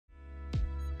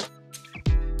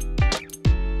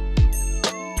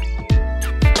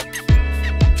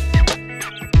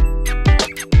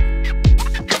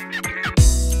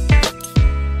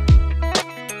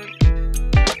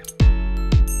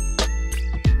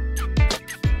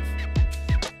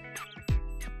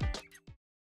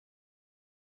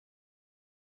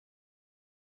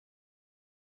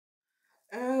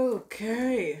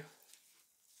Okay.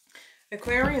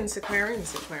 Aquarians.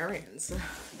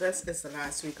 This is the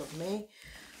last week of May.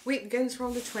 Week begins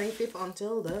from the 25th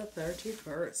until the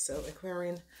 31st. So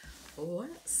Aquarian,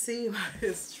 let's see what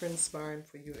is transpiring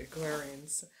for you,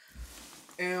 Aquarians.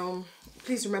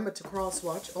 Please remember to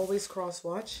cross-watch. Always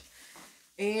cross-watch.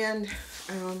 And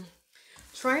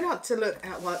try not to look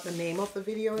at what the name of the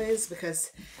video is,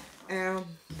 because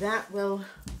that will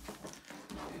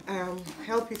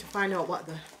help you to find out what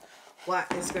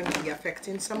is going to be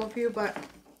affecting some of you. But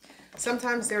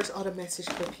sometimes there's other message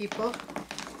for people,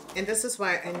 and this is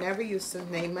why I never used to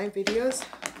name my videos,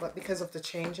 but because of the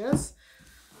changes.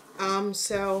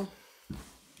 So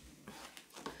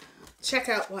check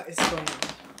out what is going on.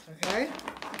 Okay,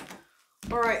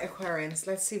 all right, Aquarians,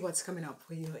 let's see what's coming up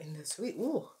for you in this week.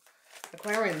 Ooh,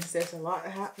 Aquarians, there's a lot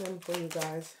happening for you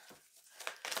guys.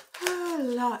 A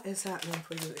lot is happening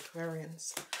for you,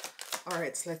 Aquarians. All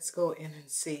right, so let's go in and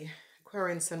see.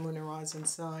 Aquarian, Sun, Moon, and Rising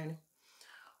sign.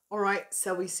 All right,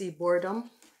 so we see boredom.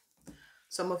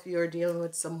 Some of you are dealing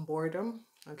with some boredom,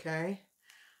 okay?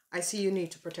 I see you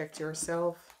need to protect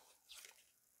yourself.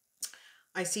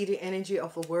 I see the energy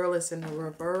of the world is in the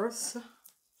reverse.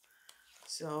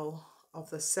 So, of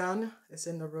the Sun is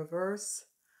in the reverse.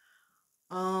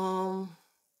 I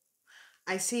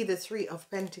see the Three of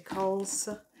Pentacles.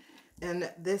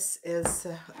 And this is,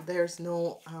 there's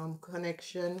no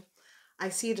connection. I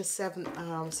see the Seven.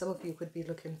 Some of you could be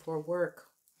looking for work.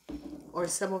 Or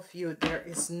some of you, there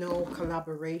is no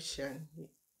collaboration.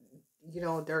 You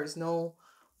know, there is no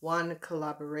one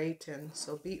collaborating.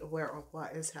 So be aware of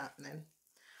what is happening.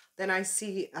 Then I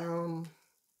see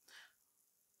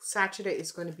Saturday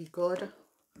is going to be good.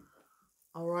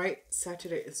 All right.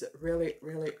 Saturday is really,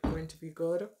 really going to be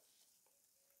good.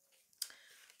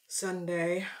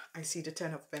 Sunday, I see the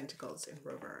Ten of Pentacles in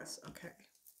reverse. Okay.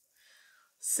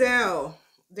 So,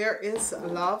 there is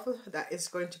love that is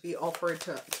going to be offered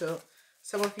to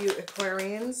some of you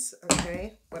Aquarians.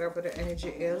 Okay. Whatever the energy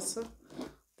is,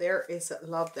 there is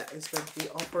love that is going to be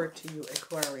offered to you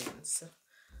Aquarians.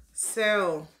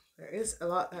 So, there is a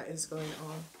lot that is going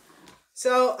on.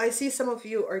 So, I see some of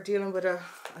you are dealing with a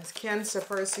Cancer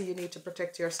person. You need to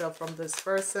protect yourself from this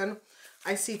person.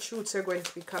 I see truths are going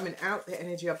to be coming out, the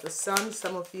energy of the Sun.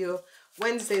 Some of you,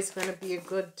 Wednesday is going to be a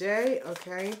good day,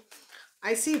 okay?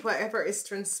 I see whatever is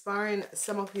transpiring,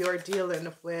 some of you are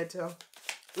dealing with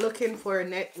looking for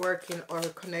networking or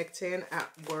connecting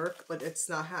at work, but it's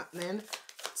not happening.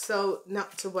 So,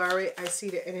 not to worry. I see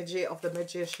the energy of the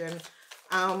Magician.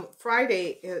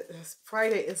 Friday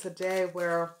is a day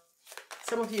where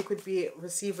some of you could be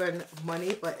receiving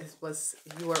money, but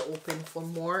you are open for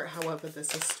more. However,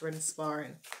 this is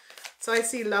transpiring. So I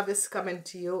see love is coming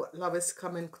to you. Love is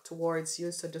coming towards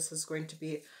you. So this is going to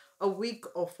be a week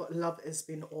of love is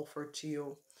being offered to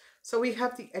you. So we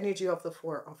have the energy of the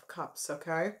Four of Cups,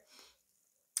 okay?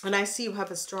 And I see you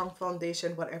have a strong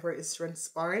foundation, whatever is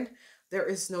transpiring. There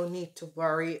is no need to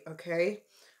worry, okay?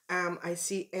 I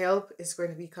see help is going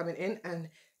to be coming in, and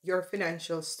your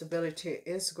financial stability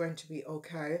is going to be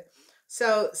okay.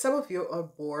 So some of you are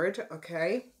bored,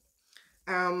 okay?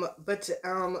 But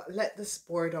let this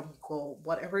boredom go.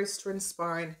 Whatever is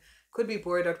transpiring, could be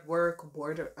bored at work,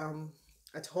 bored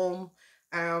at home.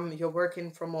 You're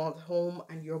working from home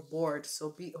and you're bored, so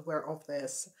be aware of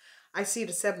this. I see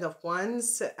the Seven of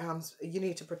Wands. You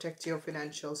need to protect your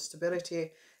financial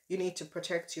stability. You need to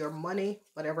protect your money,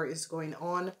 whatever is going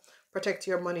on. Protect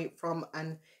your money from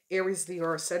an Aries, Leo,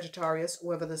 or Sagittarius,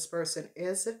 whoever this person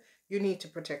is. You need to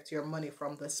protect your money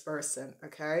from this person,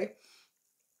 okay?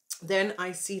 Then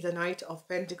I see the Knight of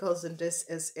Pentacles, and this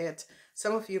is it.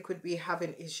 Some of you could be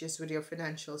having issues with your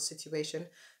financial situation.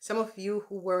 Some of you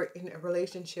who were in a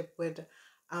relationship with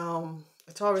a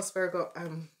Taurus, Virgo,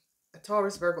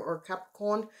 or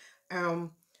Capricorn,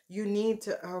 you need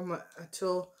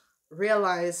to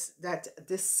realize that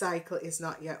this cycle is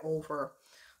not yet over.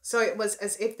 So it was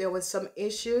as if there was some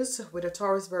issues with a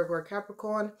Taurus, Virgo, or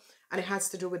Capricorn, and it has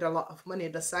to do with a lot of money.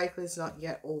 The cycle is not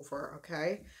yet over,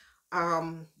 okay?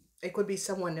 It could be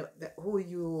someone who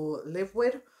you live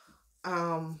with,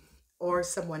 or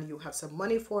someone you have some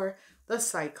money for. The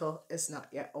cycle is not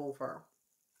yet over.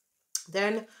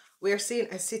 Then we're seeing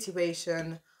a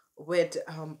situation with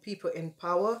people in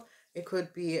power. It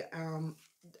could be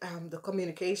the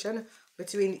communication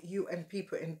between you and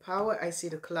people in power. I see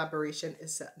the collaboration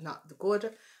is not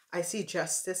good. I see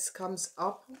justice comes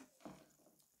up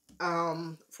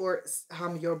for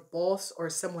your boss or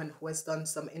someone who has done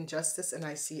some injustice, and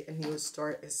I see a news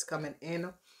story is coming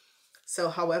in. So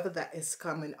however that is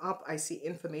coming up, I see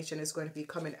information is going to be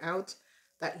coming out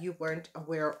that you weren't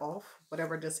aware of,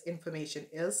 whatever this information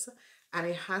is. and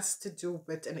it has to do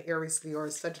with an Aries, Leo, or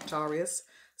Sagittarius.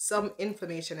 Some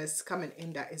information is coming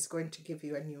in that is going to give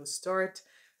you a new start.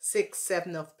 6,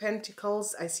 7 of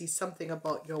Pentacles. I see something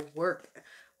about your work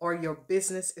or your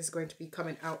business is going to be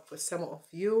coming out for some of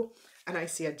you. And I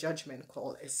see a judgment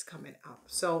call is coming up.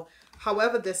 So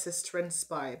however this is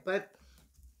transpired, but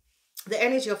the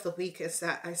energy of the week is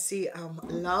that I see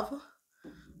love.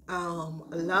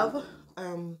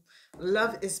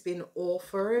 Love is being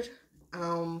offered.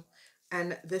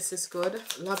 And this is good.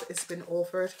 Love is being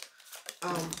offered.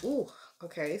 Ooh,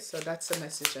 okay, so that's a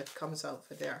message that comes out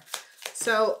for there.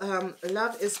 So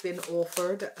love is being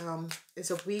offered.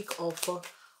 It's a week of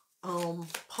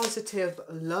positive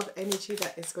love energy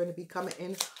that is going to be coming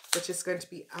in, which is going to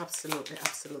be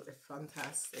absolutely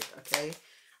fantastic. Okay,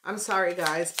 I'm sorry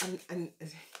guys, and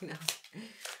you know,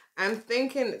 I'm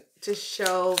thinking to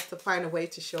find a way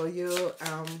to show you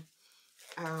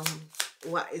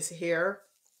what is here.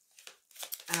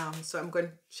 So I'm going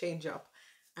to change up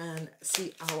and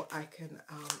see how I can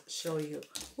show you.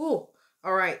 Ooh,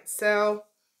 all right, so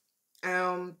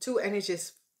two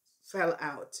energies fell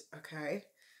out. Okay,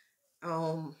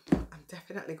 I'm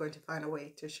definitely going to find a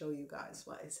way to show you guys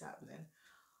what is happening.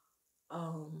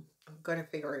 I'm going to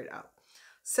figure it out.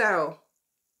 So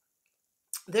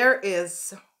there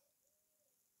is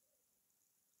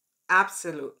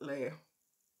absolutely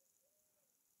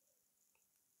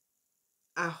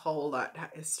a whole lot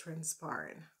that is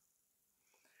transpiring.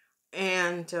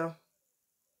 And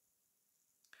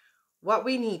what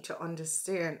we need to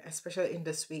understand, especially in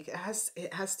this week, it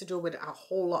has to do with a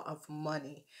whole lot of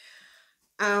money.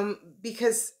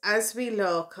 Because as we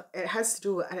look, it has to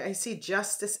do, I see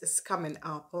justice is coming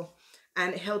up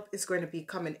and help is going to be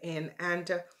coming in.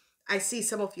 And I see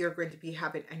some of you are going to be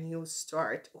having a new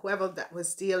start. Whoever that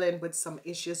was dealing with some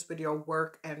issues with your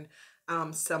work and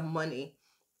some money.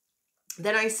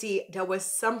 Then I see there was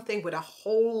something with a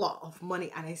whole lot of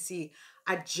money, and I see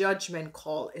a judgment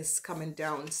call is coming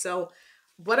down. So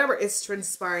whatever is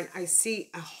transpiring, I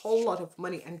see a whole lot of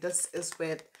money, and this is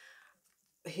with,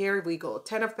 here we go,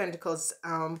 10 of Pentacles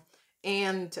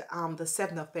and the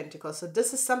 7 of Pentacles. So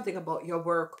this is something about your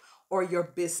work or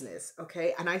your business,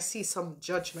 okay? And I see some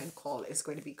judgment call is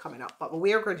going to be coming up, but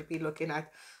we are going to be looking at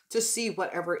to see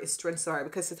whatever is transpiring,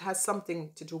 because it has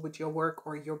something to do with your work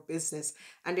or your business,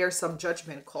 and there's some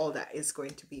judgment call that is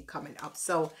going to be coming up.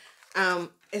 So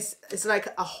it's like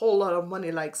a whole lot of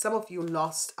money, like some of you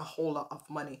lost a whole lot of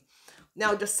money.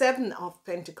 Now the 7 of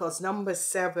Pentacles, number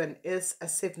 7, is a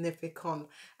significant,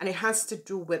 and it has to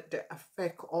do with the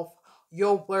effect of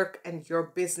your work and your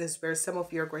business, where some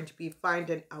of you are going to be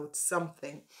finding out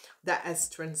something that has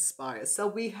transpired. So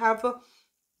we have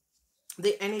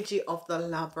the energy of the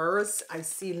Lovers. I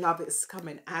see love is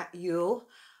coming at you.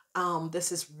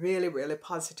 This is really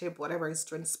positive, whatever is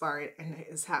transpiring and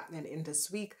is happening in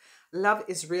this week. Love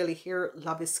is really here.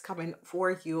 Love is coming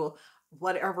for you.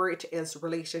 Whatever it is,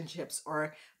 relationships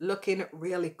are looking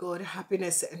really good.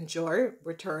 Happiness and joy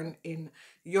return in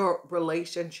your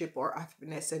relationship, or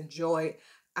happiness and joy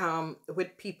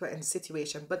with people and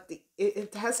situation. But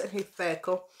it has an effect.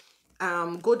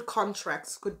 Good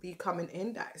contracts could be coming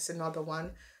in. That is another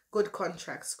one. Good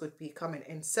contracts could be coming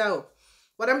in. So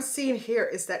what I'm seeing here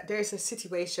is that there's a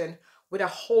situation with a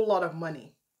whole lot of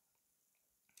money.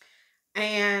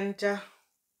 And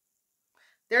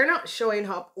they're not showing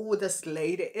up who this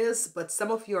lady is, but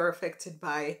some of you are affected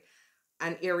by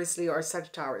an Aries, Leo, or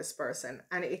Sagittarius person.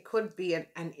 And it could be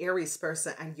an Aries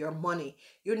person and your money.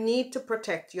 You need to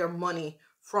protect your money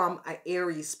from an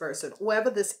Aries person. Whoever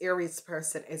this Aries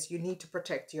person is, you need to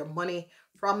protect your money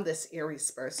from this Aries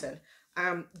person.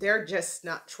 They're just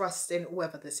not trusting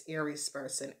whoever this Aries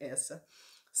person is.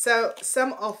 So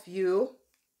some of you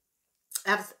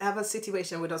have a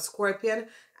situation with a Scorpion,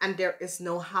 and there is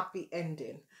no happy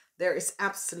ending. There is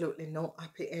absolutely no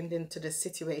happy ending to the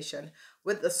situation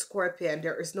with the Scorpion.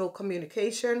 There is no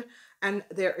communication, and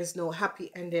there is no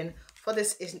happy ending for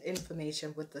this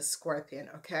information with the Scorpion,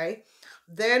 okay?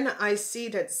 Then I see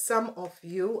that some of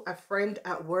you, a friend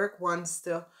at work wants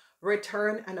to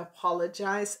return and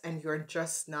apologize, and you're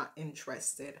just not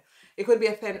interested. It could be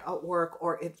a friend at work,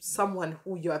 or if someone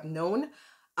who you have known.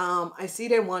 I see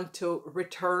they want to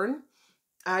return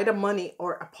either money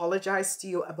or apologize to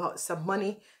you about some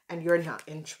money, and you're not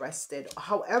interested.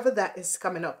 However that is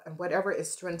coming up and whatever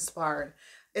is transpiring,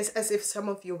 it's as if some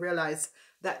of you realize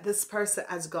that this person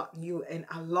has gotten you in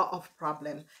a lot of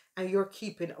problem, and you're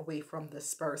keeping away from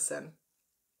this person.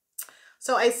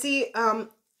 So I see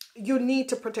you need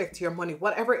to protect your money.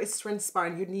 Whatever is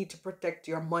transpiring, you need to protect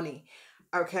your money.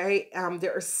 Okay,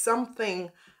 there is something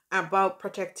about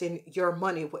protecting your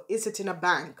money. Is it in a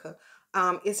bank?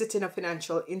 Is it in a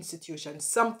financial institution?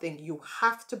 Something you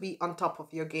have to be on top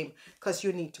of your game because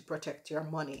you need to protect your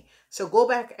money. So go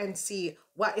back and see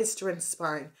what is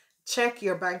transpiring. Check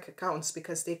your bank accounts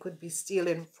because they could be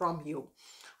stealing from you.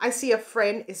 I see a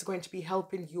friend is going to be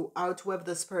helping you out, whoever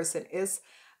this person is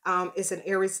an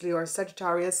Aries, Leo, or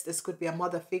Sagittarius. This could be a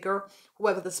mother figure.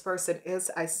 Whoever this person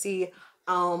is, I see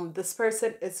this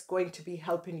person is going to be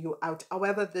helping you out.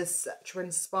 However, this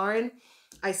transpiring,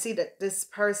 I see that this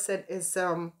person is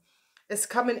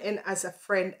coming in as a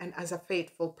friend and as a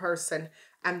faithful person,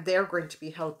 and they're going to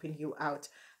be helping you out.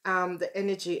 The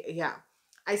energy, yeah.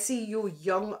 I see you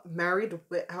young, married,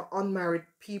 with unmarried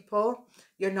people.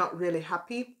 You're not really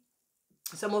happy.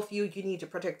 Some of you, you need to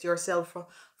protect yourself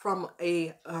from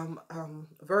a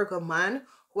Virgo man.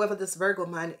 Whoever this Virgo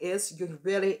man is, you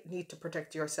really need to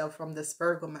protect yourself from this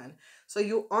Virgo man. So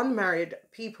you unmarried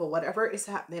people, whatever is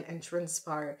happening and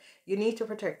transpire, you need to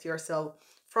protect yourself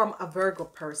from a Virgo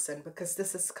person because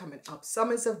this is coming up.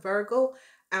 Some is a Virgo,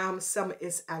 some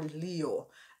is a Leo.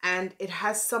 And it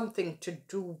has something to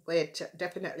do with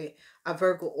definitely a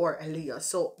Virgo or a Leo.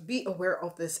 So be aware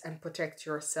of this and protect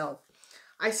yourself.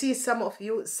 I see some of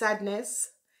you,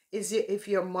 sadness is if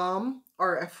your mom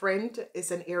or a friend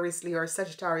is an Aries, Leo, or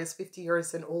Sagittarius, 50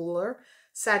 years and older.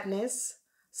 Sadness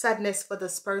for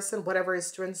this person, whatever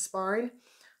is transpiring.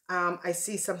 I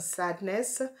see some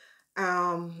sadness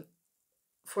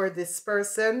for this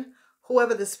person.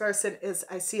 Whoever this person is,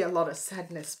 I see a lot of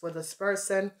sadness for this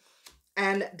person.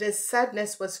 And this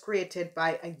sadness was created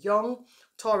by a young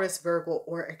Taurus, Virgo,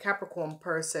 or a Capricorn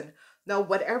person. Now,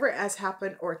 whatever has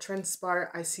happened or transpired,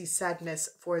 I see sadness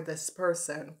for this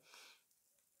person.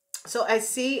 So I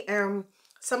see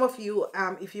some of you,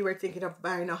 if you were thinking of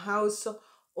buying a house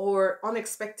or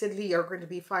unexpectedly, you're going to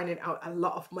be finding out a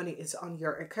lot of money is on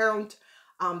your account.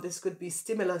 This could be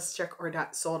stimulus check or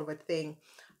that sort of a thing.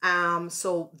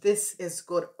 So this is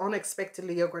good.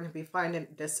 Unexpectedly, you're going to be finding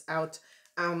this out.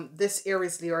 This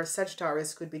Aries, Leo, or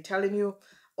Sagittarius could be telling you,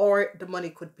 or the money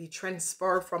could be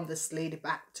transferred from this lady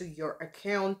back to your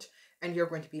account, and you're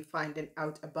going to be finding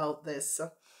out about this.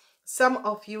 Some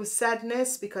of you,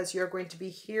 sadness because you're going to be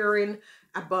hearing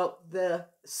about the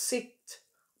sick,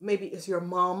 maybe it's your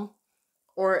mom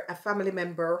or a family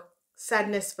member.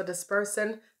 Sadness for this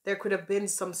person. There could have been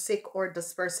some sick or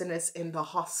this person is in the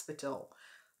hospital.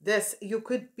 This, you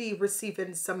could be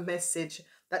receiving some message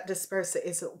that this person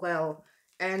isn't well,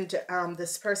 and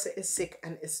this person is sick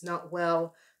and is not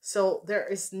well. So there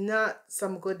is not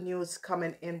some good news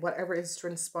coming in, whatever is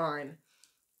transpiring.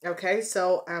 Okay,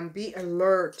 so be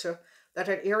alert that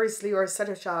an Aries, Leo, or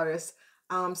Sagittarius,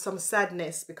 some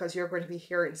sadness because you're going to be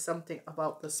hearing something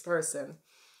about this person.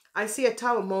 I see a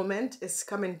tower moment is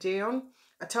coming down.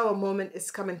 A tower moment is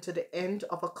coming to the end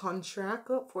of a contract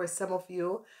for some of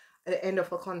you. The end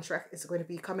of a contract is going to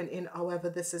be coming in. However,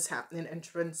 this is happening and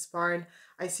transpiring.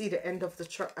 I see the end of the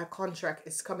contract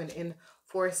is coming in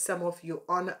for some of you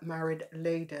unmarried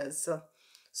ladies.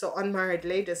 So unmarried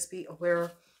ladies, be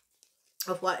aware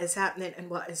of what is happening and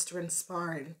what is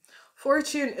transpiring.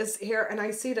 Fortune is here, and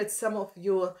I see that some of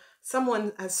you,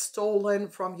 someone has stolen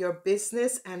from your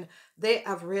business and they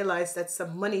have realized that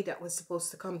some money that was supposed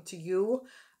to come to you,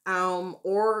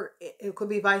 or it could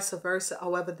be vice versa.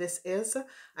 However this is,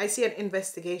 I see an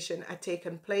investigation had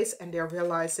taken place and they're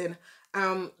realizing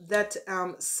that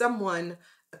someone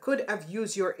could have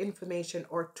used your information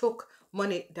or took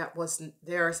money that wasn't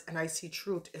theirs, and I see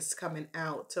truth is coming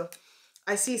out.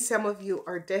 I see some of you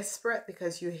are desperate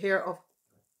because you hear of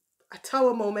a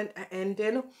tower moment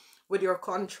ending with your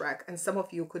contract, and some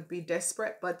of you could be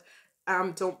desperate, but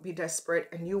don't be desperate.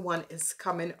 A new one is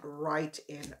coming right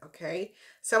in. Okay,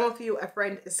 some of you, a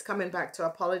friend is coming back to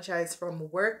apologize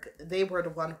from work. They were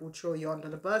the one who threw you under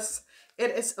the bus.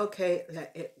 It is okay,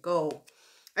 let it go.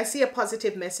 I see a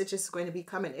positive message is going to be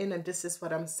coming in, and this is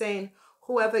what I'm saying.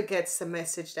 Whoever gets the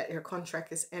message that your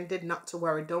contract is ended, not to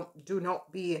worry. Do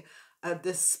not be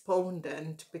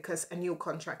despondent because a new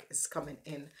contract is coming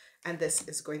in and this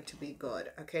is going to be good.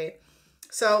 Okay,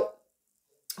 so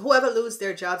whoever lose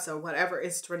their jobs or whatever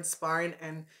is transpiring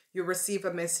and you receive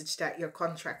a message that your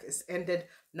contract is ended,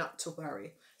 not to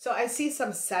worry. So I see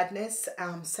some sadness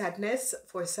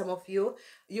for some of you.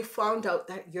 You found out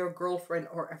that your girlfriend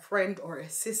or a friend or a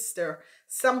sister,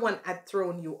 someone had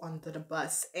thrown you under the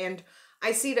bus, and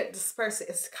I see that this person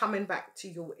is coming back to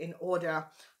you in order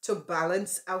to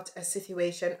balance out a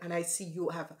situation, and I see you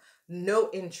have no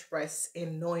interest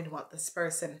in knowing what this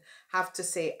person have to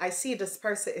say. I see this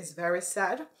person is very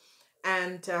sad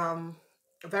and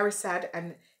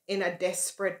in a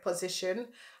desperate position.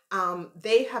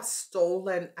 They have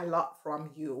stolen a lot from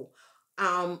you.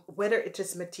 whether it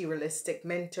is materialistic,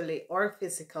 mentally, or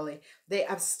physically. They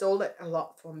have stolen a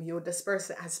lot from you. This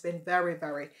person has been very,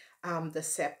 very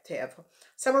deceptive.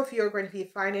 Some of you are going to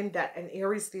be finding that an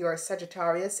Aries, Leo, or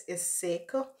Sagittarius is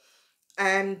sick,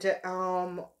 and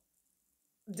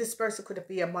this person could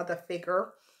be a mother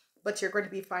figure, but you're going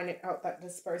to be finding out that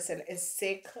this person is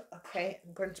sick. Okay,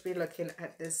 I'm going to be looking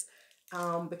at this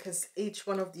because each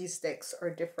one of these decks are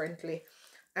differently.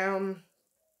 Um,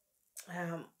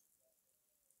 um,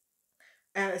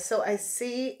 so I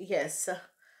see, yes.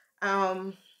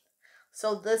 Um,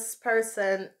 so this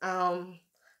person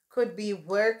could be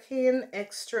working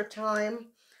extra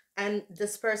time, and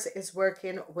this person is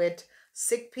working with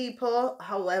sick people.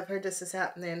 However, this is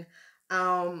happening.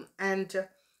 And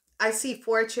I see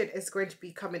fortune is going to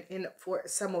be coming in for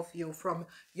some of you from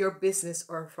your business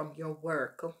or from your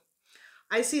work.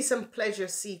 I see some pleasure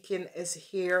seeking is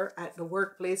here at the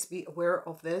workplace. Be aware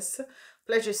of this.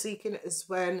 Pleasure seeking is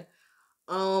when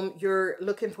you're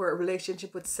looking for a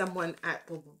relationship with someone at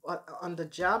on the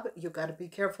job. You got to be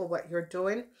careful what you're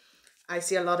doing. I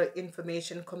see a lot of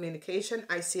information communication.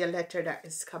 I see a letter that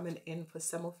is coming in for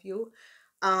some of you.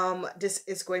 This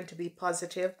is going to be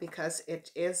positive because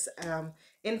it is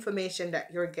information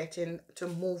that you're getting to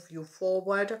move you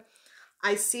forward.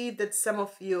 I see that some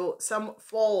of you, some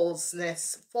false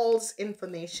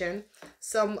information,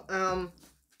 some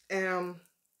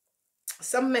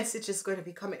message is going to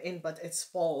be coming in, but it's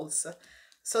false.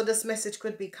 So this message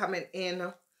could be coming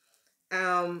in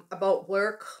about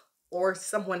work, or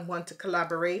someone want to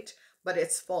collaborate, but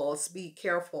it's false. Be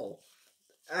careful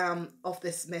of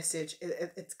this message.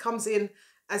 It comes in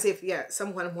as if, yeah,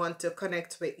 someone want to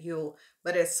connect with you,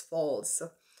 but it's false.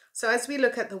 So as we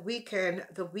look at the weekend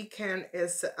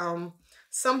is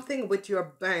something with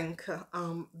your bank.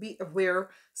 Be aware,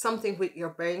 something with your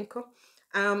bank.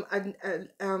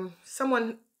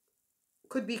 Someone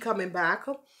could be coming back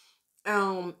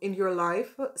in your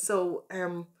life. So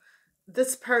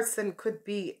this person could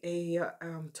be a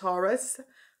Taurus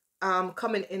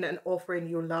coming in and offering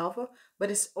you love, but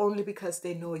it's only because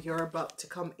they know you're about to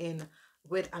come in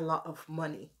with a lot of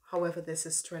money. However, this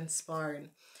is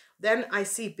transpiring. Then I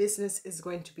see business is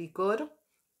going to be good.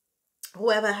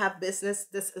 Whoever have business,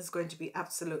 this is going to be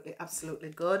absolutely, absolutely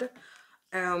good.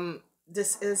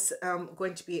 This is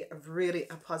going to be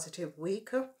a positive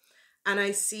week. And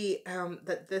I see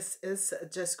that this is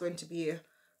just going to be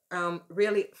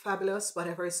really fabulous.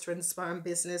 Whatever is transpiring,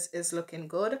 business is looking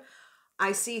good.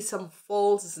 I see some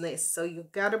falseness, so you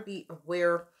gotta be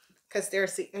aware because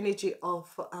there's the energy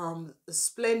of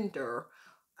splendor.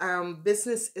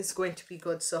 Business is going to be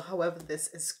good. So however this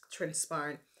is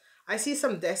transpiring, I see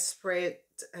some desperate.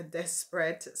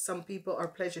 Some people are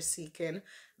pleasure seeking.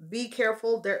 Be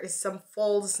careful. There is some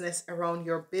falseness around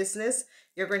your business.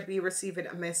 You're going to be receiving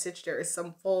a message. There is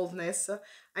some falseness.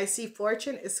 I see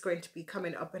fortune is going to be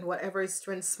coming up, and whatever is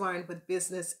transpiring with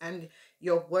business and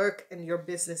your work and your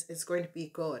business is going to be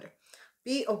good.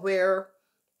 Be aware.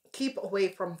 Keep away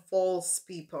from false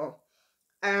people.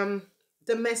 The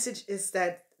message is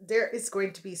that there is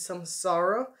going to be some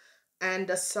sorrow, and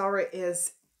the sorrow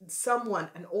is someone,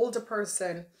 an older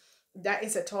person that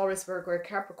is a Taurus, Virgo, or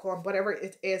Capricorn, whatever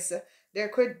it is. There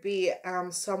could be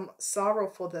some sorrow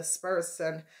for this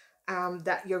person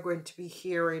that you're going to be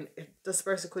hearing. This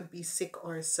person could be sick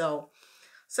or so.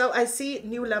 So I see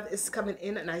new love is coming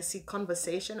in, and I see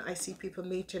conversation. I see people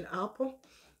meeting up.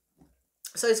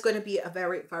 So it's going to be a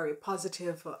very, very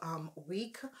positive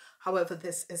week. However,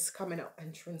 this is coming up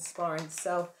and transpiring.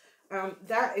 So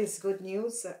that is good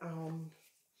news.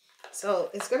 So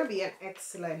it's going to be an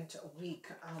excellent week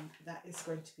that is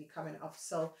going to be coming up.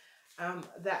 So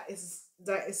that is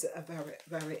a very,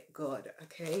 very good.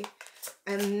 Okay,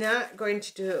 I'm not going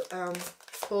to do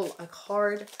pull a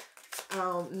card.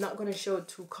 Not going to show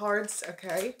two cards.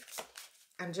 Okay,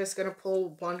 I'm just going to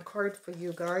pull one card for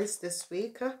you guys this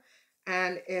week.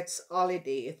 And it's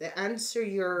holiday. The answer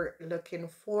you're looking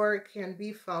for can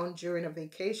be found during a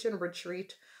vacation,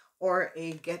 retreat, or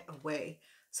a getaway.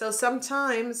 So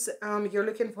sometimes you're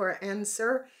looking for an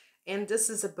answer, and this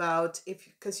is about,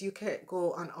 because you can't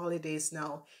go on holidays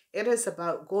now, it is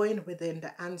about going within.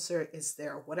 The answer is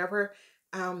there. Whatever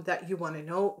that you want to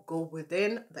know, go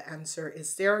within. The answer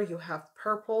is there. You have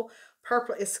purple.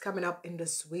 Purple is coming up in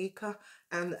this week,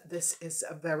 and this is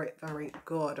a very, very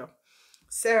good.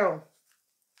 So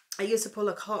I used to pull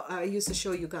a card. I used to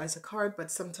show you guys a card,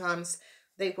 but sometimes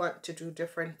they want to do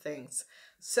different things.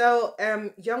 So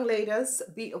young ladies,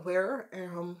 be aware.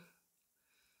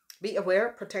 Be aware,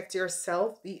 protect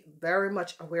yourself. Be very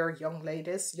much aware, young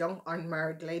ladies, young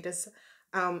unmarried ladies.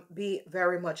 Be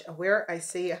very much aware. I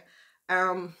see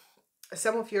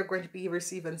Some of you are going to be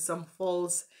receiving some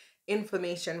false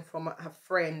information from a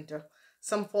friend.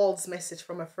 Some false message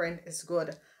from a friend is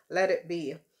good. Let it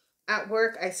be. At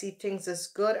work, I see things as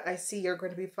good. I see you're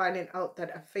going to be finding out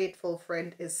that a faithful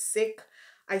friend is sick.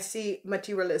 I see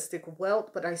materialistic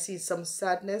wealth, but I see some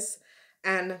sadness,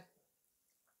 and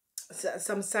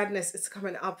some sadness is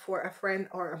coming up for a friend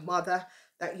or a mother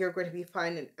that you're going to be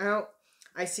finding out.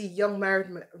 I see young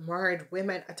married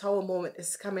women. A Tower moment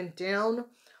is coming down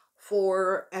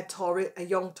for a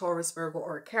young Taurus, Virgo,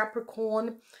 or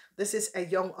Capricorn. This is a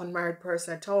young unmarried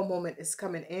person. A Tower moment is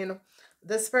coming in.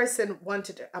 This person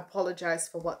wanted to apologize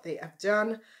for what they have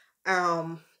done.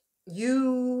 A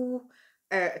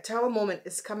Tower moment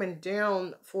is coming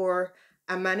down for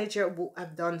a manager who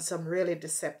have done some really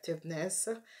deceptiveness,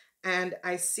 and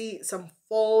I see some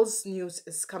false news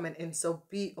is coming in, so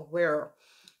be aware.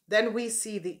 Then we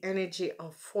see the energy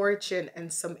of fortune,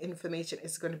 and some information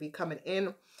is going to be coming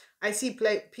in. I see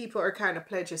people are kind of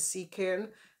pleasure seeking,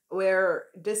 where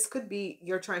this could be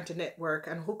you're trying to network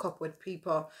and hook up with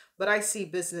people, but I see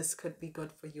business could be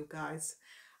good for you guys.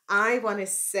 I want to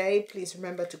say, please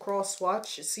remember to cross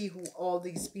watch, see who all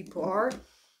these people are.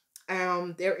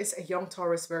 There is a young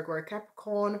Taurus, Virgo, or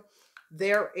Capricorn.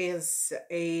 There is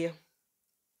a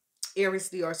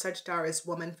Aries, Leo, or Sagittarius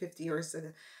woman, 50 years.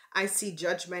 And I see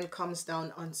judgment comes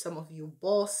down on some of you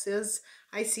bosses.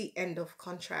 I see end of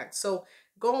contract. So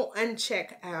go and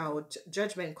check out.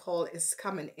 Judgment call is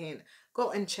coming in.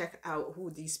 Go and check out who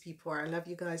these people are. I love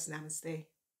you guys. Namaste.